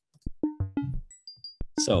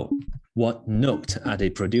 So what note are they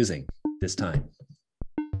producing this time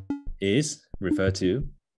is referred to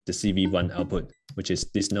the CV1 output, which is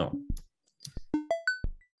this note.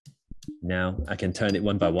 Now I can turn it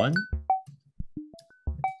one by one.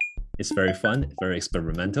 It's very fun, very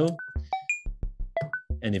experimental.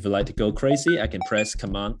 And if you like to go crazy, I can press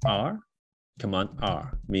Command R,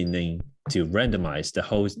 meaning to randomize the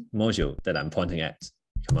whole module that I'm pointing at,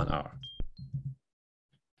 Command R.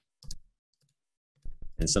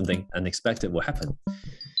 And something unexpected will happen.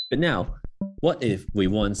 But now, what if we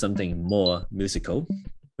want something more musical?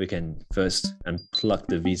 We can first unplug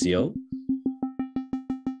the VCO.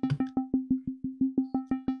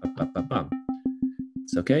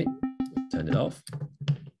 It's okay, turn it off.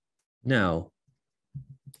 Now,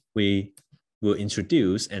 we will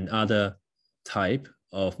introduce another type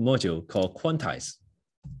of module called quantize,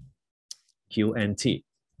 QNT.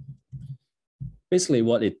 basically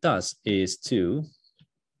what it does is to,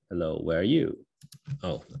 hello, where are you?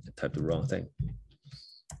 Oh, I typed the wrong thing.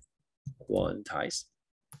 Quantize,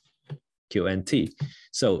 QNT.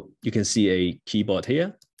 So you can see a keyboard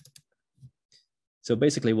here. So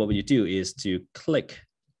basically what you do is to click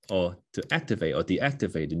or to activate or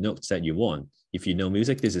deactivate the notes that you want. If you know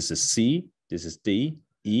music, this is a C, this is D,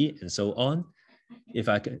 E, and so on. If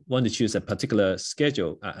I want to choose a particular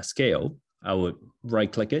scale, I would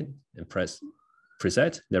right click it and press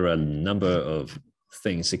preset. There are a number of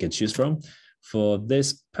things you can choose from. For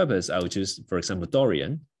this purpose, I would choose, for example,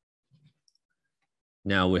 Dorian.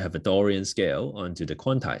 Now we have a Dorian scale onto the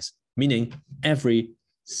quantize, meaning every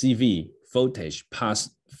CV voltage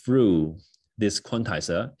passed through this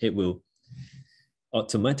quantizer, it will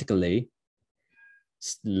automatically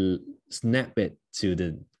snap it to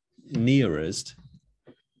the nearest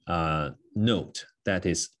note that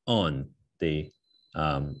is on the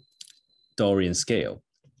Dorian scale.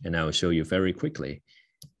 And I will show you very quickly.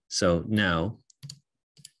 So now,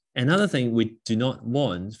 another thing we do not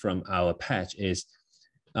want from our patch is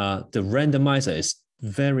the randomizer is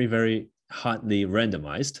very, very hardly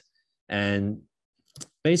randomized. And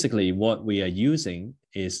basically what we are using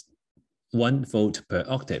is 1 volt per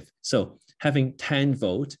octave. So having 10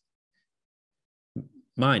 volt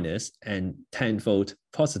minus and 10 volt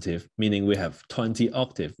positive, meaning we have 20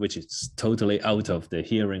 octave, which is totally out of the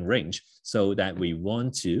hearing range. So that we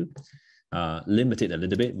want to limit it a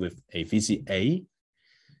little bit with a VCA,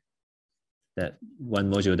 that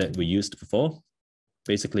one module that we used before.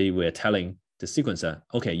 Basically, we're telling the sequencer,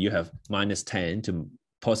 okay, you have minus 10 to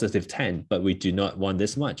positive 10, but we do not want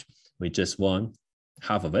this much. We just want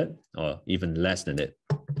half of it or even less than it.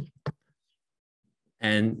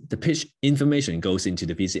 And the pitch information goes into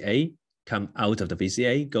the VCA, come out of the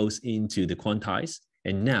VCA, goes into the quantize,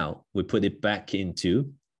 and now we put it back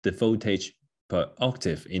into the voltage per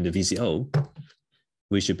octave in the VCO.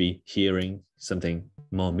 We should be hearing something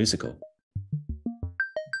more musical.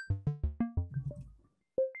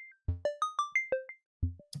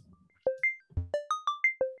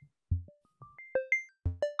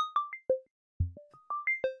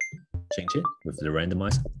 Change it with the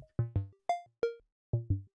randomizer.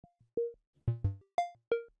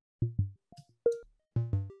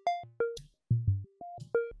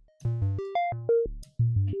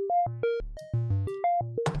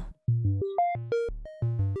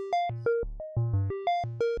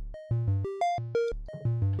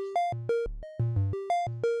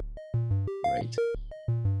 Great.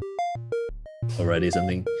 Already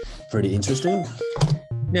something pretty interesting.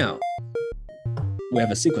 Now, we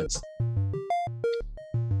have a sequence.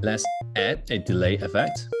 Let's add a delay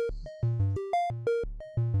effect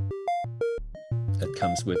that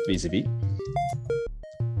comes with VCV.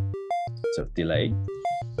 So delay.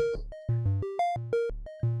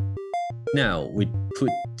 Now we put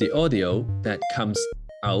the audio that comes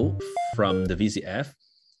out from the VCF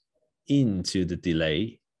into the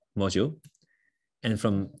delay module. And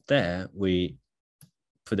from there, we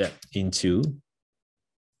put that into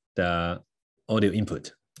the audio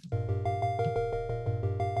input.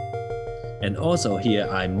 And also here,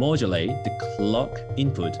 I modulate the clock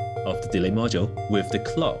input of the delay module with the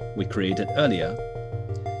clock we created earlier.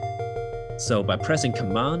 So by pressing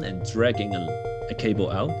Command and dragging a cable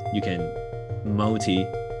out, you can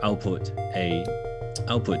multi-output a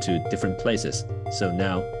output to different places. So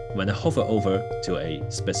now when I hover over to a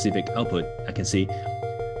specific output, I can see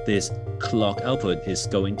this clock output is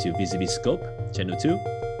going to VCV scope, channel 2,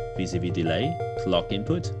 VCV delay, clock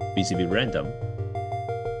input, VCV random,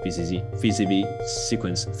 VCV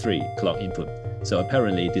sequence 3 clock input. So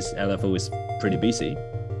apparently this LFO is pretty busy,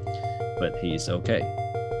 but he is okay.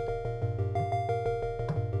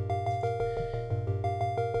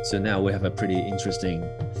 So now we have a pretty interesting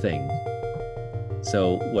thing.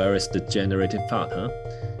 So where is the generative part, huh?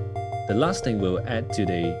 The last thing we'll add to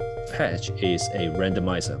the patch is a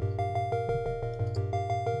randomizer.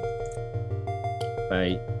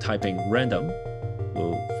 By typing random,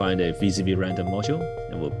 we'll find a VCV random module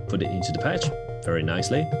and we'll put it into the patch very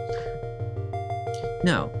nicely.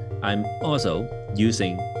 Now, I'm also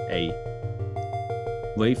using a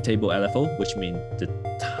wavetable LFO, which means the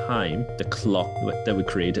time, the clock that we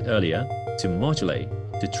created earlier, to modulate,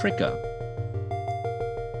 to trigger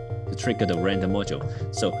the random module.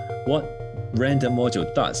 So what random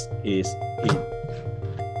module does is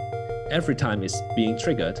every time it's being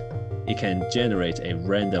triggered, it can generate a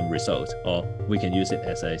random result, or we can use it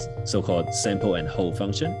as a so-called sample and hold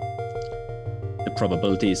function. The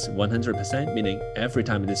probability is 100%, meaning every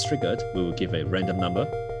time it is triggered, we will give a random number.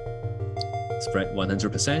 Spread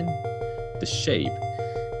 100%. The shape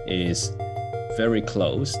is very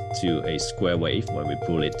close to a square wave when we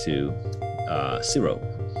pull it to 0.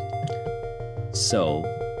 So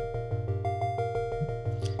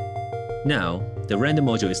now the random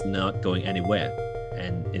module is not going anywhere,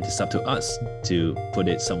 and it is up to us to put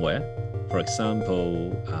it somewhere. For example,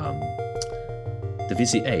 the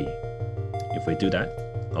VCA. If we do that,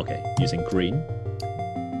 okay, using green,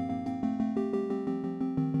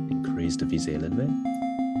 increase the VCA a little bit.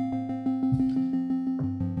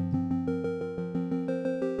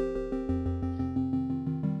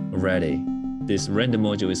 Already, this random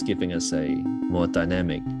module is giving us a more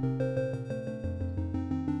dynamic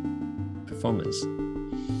performance.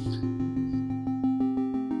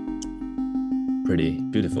 Pretty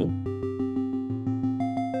beautiful.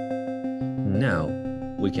 Now,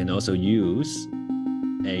 we can also use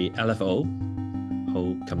a LFO,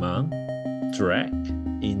 hold command, drag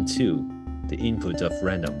into the input of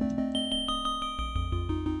random.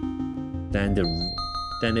 Then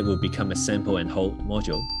it will become a sample and hold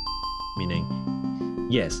module, meaning,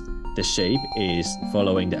 yes, the shape is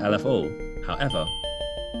following the LFO. However,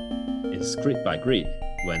 it's grid by grid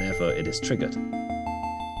whenever it is triggered.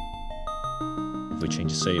 If we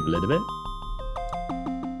change the shape a little bit,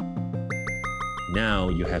 now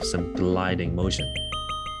you have some gliding motion.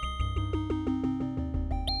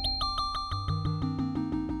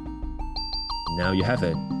 Now you have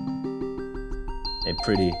it. A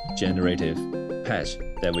pretty generative patch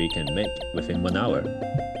that we can make within 1 hour.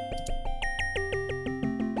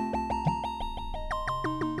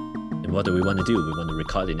 And what do we want to do? We want to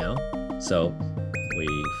record it now. So we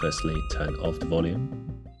firstly turn off the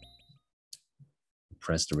volume,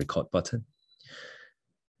 press the record button.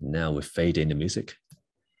 Now we fade in the music.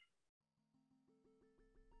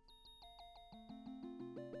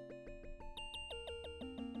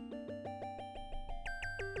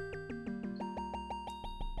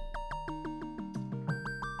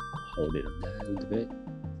 Hold it on there a little bit.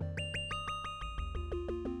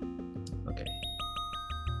 Okay.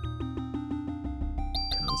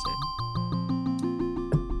 Pause it.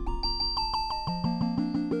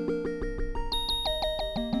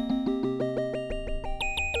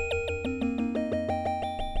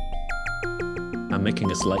 I'm making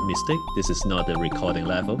a slight mistake. This is not the recording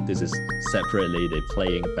level. This is separately the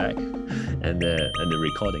playing back and the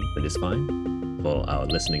recording, but it's fine for our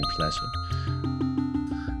listening pleasure.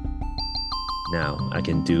 Now I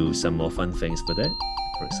can do some more fun things with it.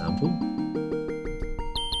 For example,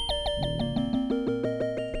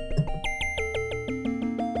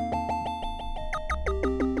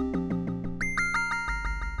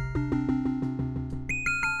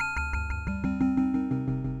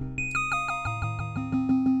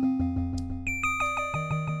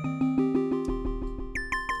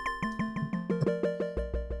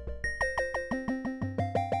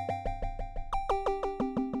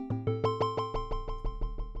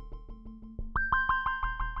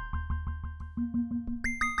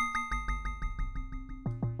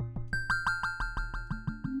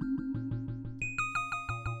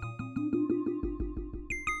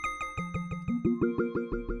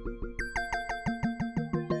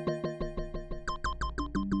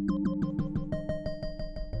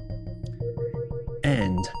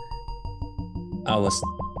 and I was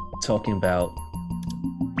talking about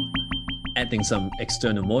adding some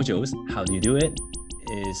external modules. How do you do it?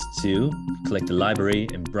 Is to click the library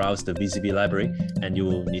and browse the VCV library, and you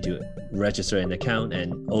will need to register an account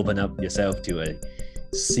and open up yourself to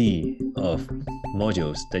a sea of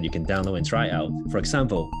modules that you can download and try out. For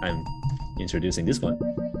example, I'm introducing this one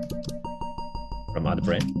from other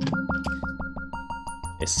brand.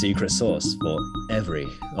 A secret source for every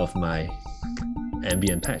of my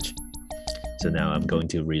ambient patch. So now I'm going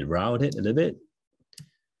to reroute it a little bit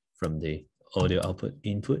from the audio output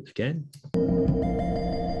input again.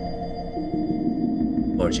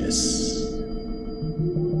 Gorgeous.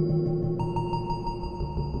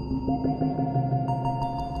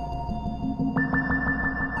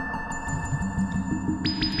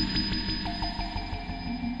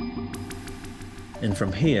 And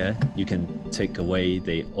from here, you can take away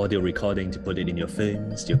the audio recording to put it in your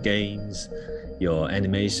films, your games, your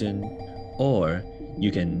animation, or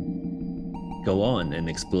you can go on and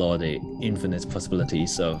explore the infinite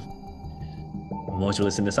possibilities of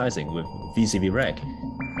modular synthesizing with VCV Rack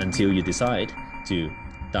until you decide to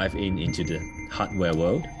dive into the hardware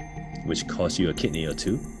world, which costs you a kidney or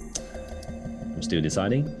two. I'm still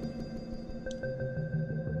deciding.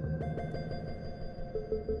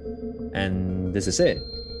 And this is it.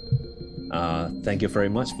 Thank you very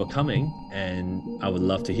much for coming, and I would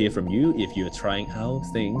love to hear from you if you're trying out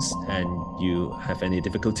things and you have any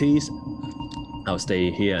difficulties. I'll stay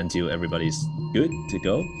here until everybody's good to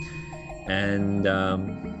go. And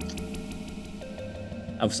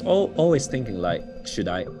I was always thinking, like, should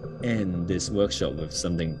I end this workshop with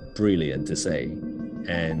something brilliant to say?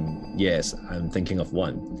 And yes, I'm thinking of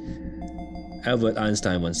one. Albert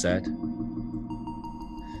Einstein once said,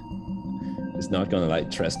 it's not gonna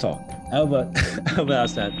like trash talk. Albert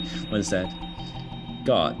Einstein once said,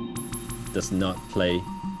 God does not play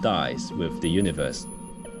dice with the universe.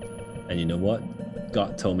 And you know what?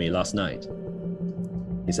 God told me last night.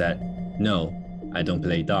 He said, no, I don't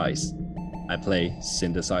play dice. I play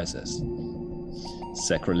synthesizers.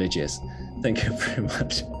 Sacrilegious. Thank you very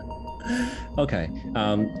much. Okay,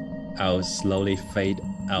 I'll slowly fade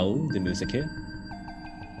out the music here.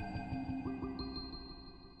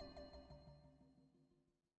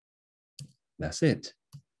 That's it.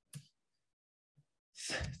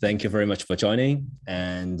 Thank you very much for joining,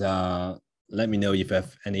 and let me know if you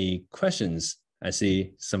have any questions. I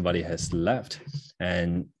see somebody has left,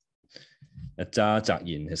 and Jia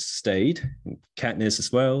Jiayin has stayed, Katniss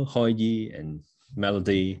as well, Hoi Yi and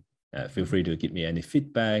Melody. Feel free to give me any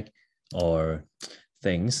feedback or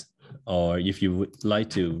things, or if you would like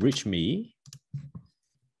to reach me,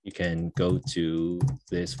 you can go to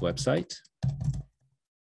this website.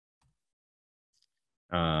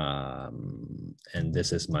 And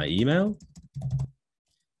this is my email.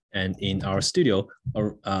 And in our studio,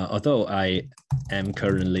 although I am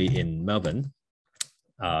currently in Melbourne,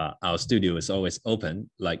 our studio is always open,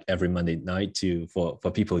 like every Monday night for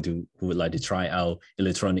people who would like to try out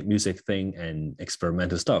electronic music thing and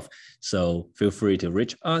experimental stuff. So feel free to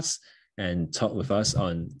reach us and talk with us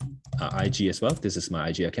on IG as well. This is my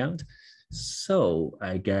IG account. So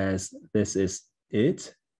I guess this is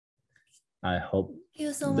it. I hope. Thank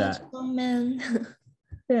you so much, Longman.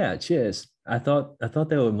 Yeah, cheers. I thought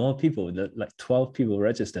there were more people, like 12 people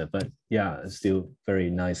registered, but yeah, it's still very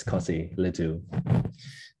nice, cozy little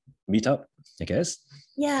meetup, I guess.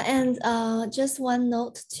 Yeah, and just one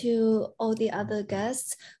note to all the other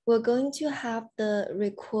guests, we're going to have the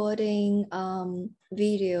recording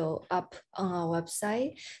video up on our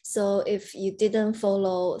website. So if you didn't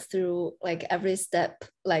follow through like every step,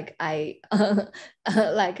 like I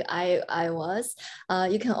was,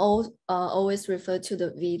 you can always refer to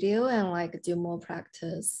the video and like do more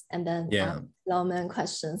practice, and then Longman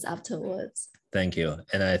questions afterwards. Thank you.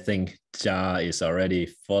 And I think Jia is already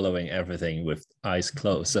following everything with eyes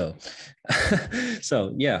closed. So,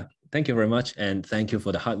 so yeah, thank you very much. And thank you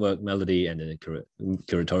for the hard work, Melody, and the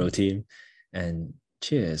curatorial team. And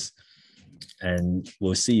cheers. And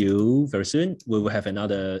we'll see you very soon. We will have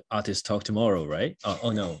another artist talk tomorrow, right?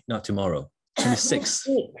 Oh no, not tomorrow. 26th.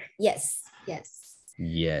 Yes.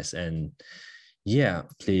 Yes. And yeah,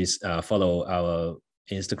 please follow our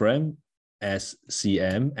Instagram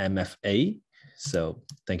SCMMFA. So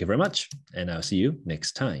thank you very much, and I'll see you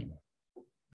next time.